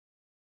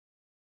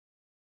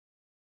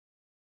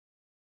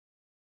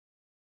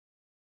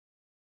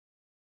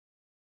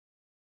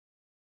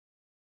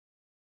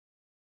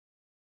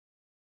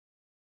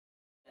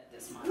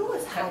Who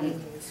was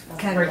hiding these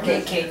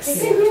Birthday cakes.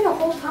 They've been here the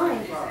whole time.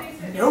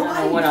 I don't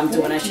know what I'm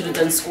doing. I should have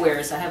done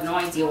squares. I have no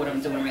idea what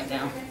I'm doing right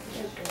now.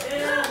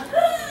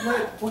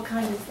 What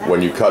kind is that?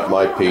 When you cut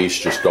my piece,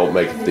 just don't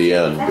make it the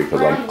end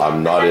because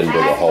I'm not into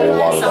the whole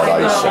lot of that I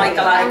don't like icing.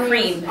 a lot of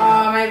cream.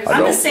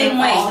 I'm the same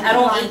way. I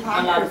don't eat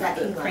a lot of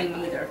the cream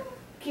either.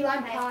 Key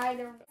lime pie.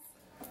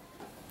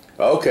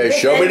 Okay,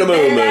 show me the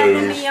moo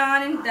moos. I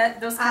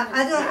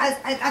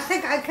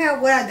think I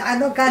can't wear it. I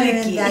don't got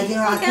it in that, you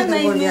know. Look at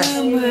my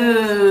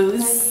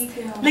moo-moos.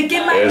 Look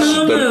at my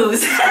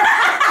moo-moos.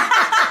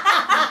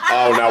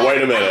 Oh, now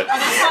wait a minute.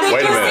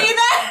 Wait a minute. See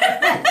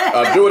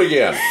that? Do it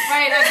again.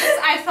 Right,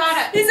 I thought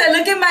it. He said,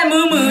 look at my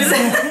moo-moos.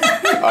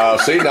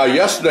 See, now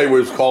yesterday we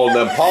was calling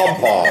them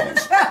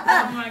pom-poms.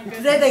 Oh my goodness.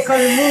 Today they call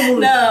it moo-moos.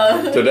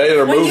 No. Today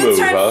they're When you moo-moos,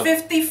 turn huh?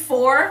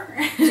 54,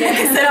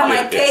 instead of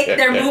my cake,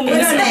 they're Wait a moo-moos.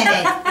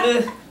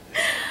 minute.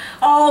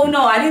 Oh,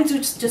 no, I didn't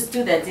just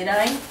do that, did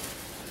I?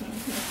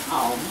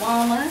 Oh,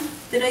 Mama.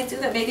 Did I do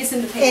that? Maybe it's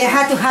in the paper. It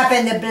had to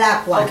happen the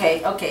black one.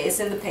 Okay, it's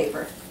in the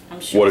paper. I'm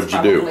sure What it's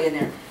did you do? probably in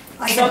there.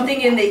 Something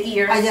in the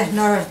ear. I just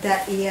noticed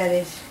that ear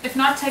is If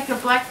not, take a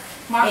black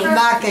marker.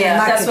 mark it, Yeah,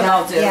 mark that's it what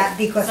down. I'll do. Yeah,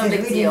 because No it's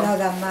big really deal. not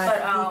that much.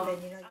 But,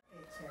 Even, you know,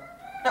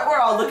 But we're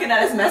all looking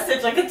at his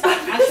message like it's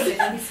Actually,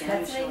 let me see.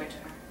 Let me show it to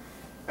her.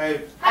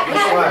 Hey,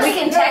 We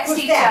can text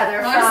each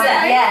other. What's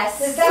that? Yes.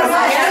 Is I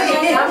that have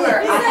your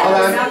number. I have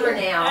Hello. your number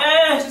now.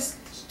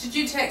 Did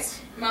you text?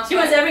 She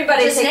wants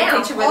everybody to Just take a now.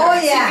 picture with Oh, her.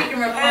 See yeah. if you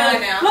can reply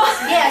now.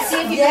 Yeah,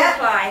 see if you Yeah.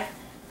 can reply.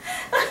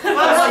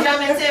 Mom's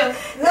jumping too.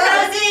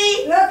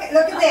 Rosie! Look at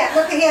there.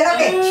 Look at here.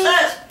 Look at.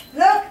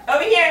 Look.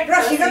 Over here.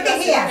 Rosie, look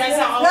at here. Guys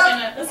are all Look. in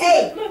it.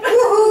 Hey.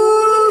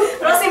 Woohoo.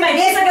 Rosie, my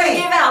knees are gonna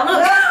give out. Look.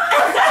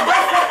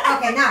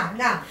 Okay, now.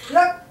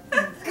 Look.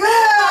 Good.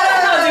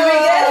 No, did we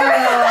get her?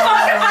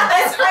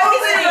 That's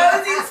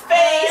Rosie's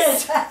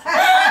face.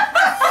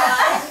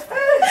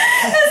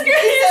 That's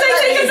great. She's like,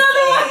 take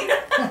another one.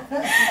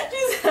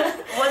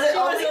 Was it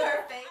only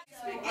her face?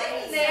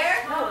 Getting there.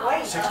 No, No, I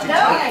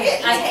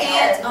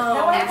can't.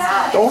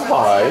 Don't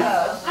hide. I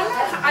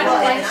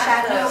don't like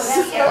shadows.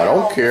 I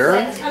don't care. I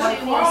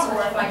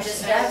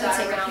just have to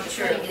take a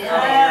picture and get in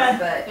there,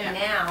 but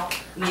now.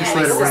 Just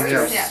let it run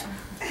out.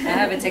 I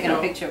haven't taken a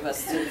picture of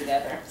us two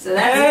together. So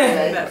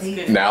that's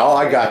good. Now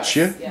I got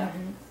you. Yeah.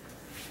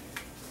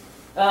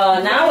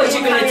 Now what you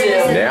gonna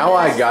do? Now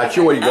I got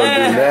you. What are you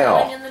gonna do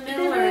now? In the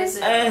middle, or is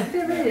it?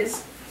 There it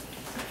is.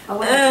 Oh,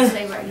 what did you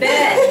say right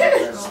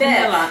now?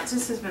 Vanilla.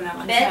 This is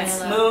vanilla.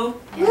 Bets. Moo.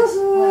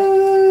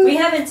 Woohoo. We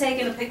haven't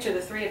taken a picture of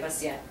the three of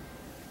us yet.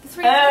 The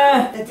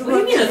What do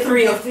you mean the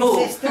three of who?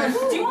 sisters.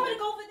 Do you want me to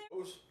go over there?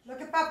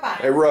 Look at Papa.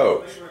 Hey,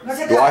 Rose. Look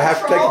at Do I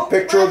have to take a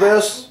picture of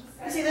this?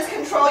 You see this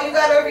control you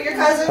got over your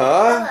cousin?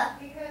 Huh?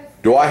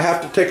 Do I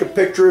have to take a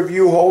picture of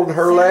you holding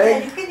her Yeah,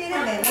 leg? you can eat a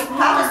minute.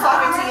 Papa's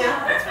talking to you.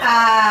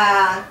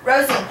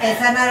 Rosie,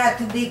 it's not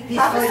too big piece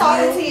for Papa's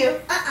talking to you. you.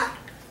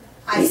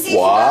 I You see. see, she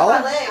got my I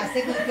leg.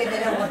 think we can do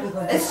that one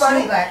because the It's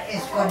funny. sugar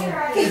is going to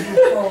give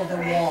you all the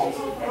walls.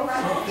 So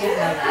give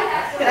her.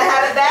 Can I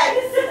have it back?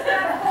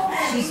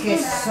 She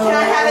gets so. Can I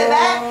have it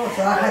back?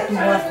 So I have to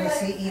watch her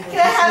see if. Can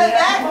I have it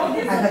back? I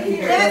have to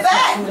Give it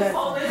back.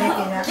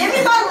 Give me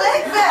my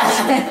leg back.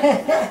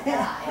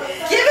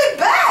 Give it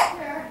back.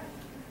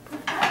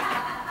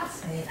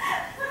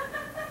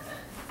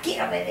 Get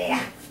over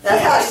there.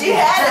 That's how she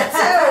had it too.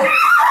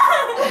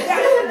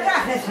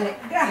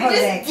 Grab You her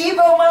just leg. give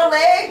on my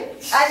leg.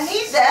 I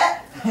need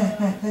that.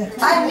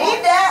 I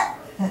need that.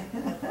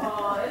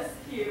 Oh, it's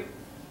cute.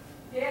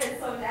 Yeah, it's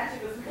so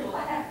natural. It's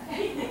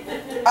relaxing.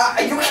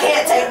 You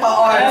can't take my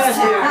arms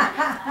too.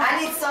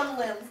 I need some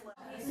limbs.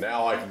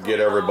 Now I can get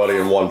everybody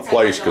in one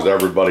place because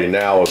everybody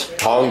now is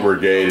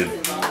congregated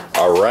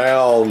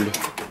around.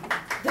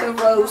 The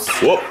roast.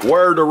 Whoop,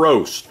 where the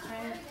roast?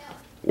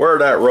 Where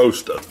that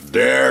roaster?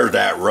 There's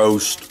that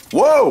roast.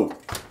 Whoa!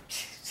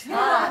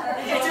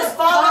 You just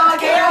fall on the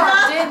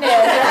camera. Didn't it?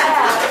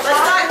 Let's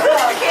not put the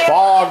camera.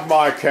 Fog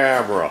my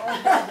camera.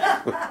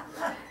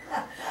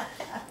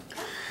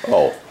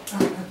 Oh,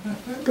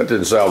 that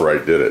didn't sound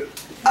right, did it?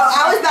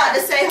 Oh, I was about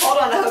to say, hold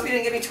on. I hope you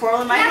didn't get me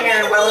twirling my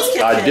hair while it's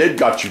kitchen. I did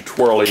got you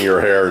twirling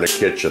your hair in the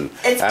kitchen.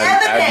 It's and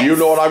evidence. you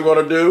know what I'm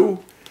going to do?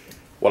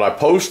 When I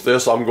post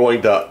this, I'm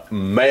going to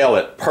mail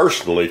it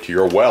personally to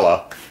your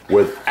Wella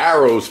with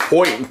arrows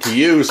pointing to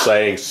you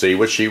saying, see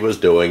what she was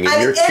doing in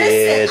I'm your innocent.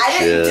 kitchen. I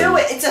didn't do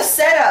it. It's a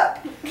setup.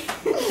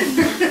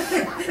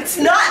 It's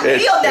not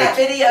me on that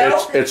video.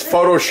 It's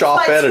Photoshop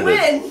my edited.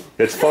 twin.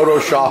 It's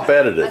Photoshop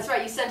edited. That's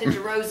right, you sent it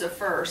to Rosa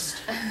first.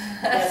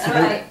 That's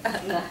right.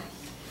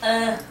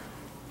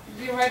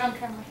 Be right on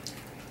camera.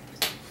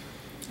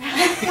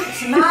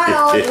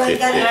 Smile like a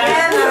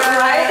camera.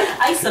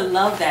 I used to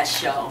love that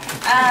show.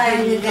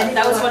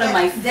 That was one of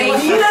my If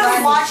favorites. you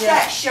ever watch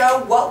that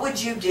show, What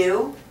Would You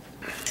Do?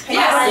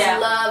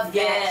 Yes. Love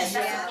Yes.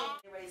 that.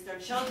 They raise their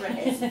children.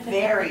 It's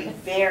very,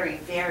 very,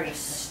 very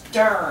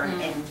stern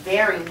and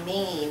very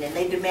mean, and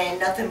they demand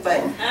nothing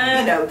but,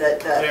 you know, the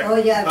Oh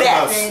yeah.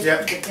 Best. the-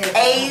 Yep. the-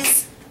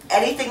 A's.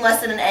 Anything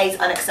less than an A is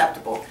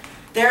unacceptable.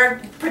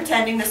 they're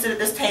pretending to sit at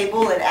this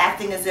table and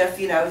acting as if,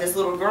 you know, this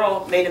little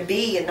girl made a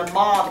B and the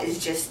mom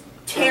is just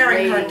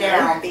tearing her Berating her.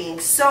 down, being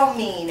so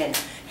mean and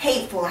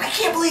hateful. And I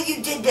can't believe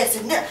you did this,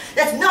 and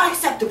that's not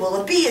acceptable.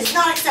 A B is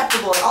not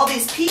acceptable. And all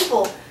these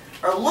people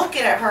are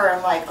looking at her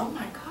and like, oh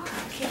my God,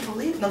 I can't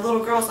believe it. And the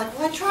little girl's like,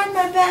 well, I tried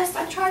my best.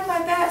 I tried my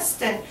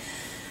best. And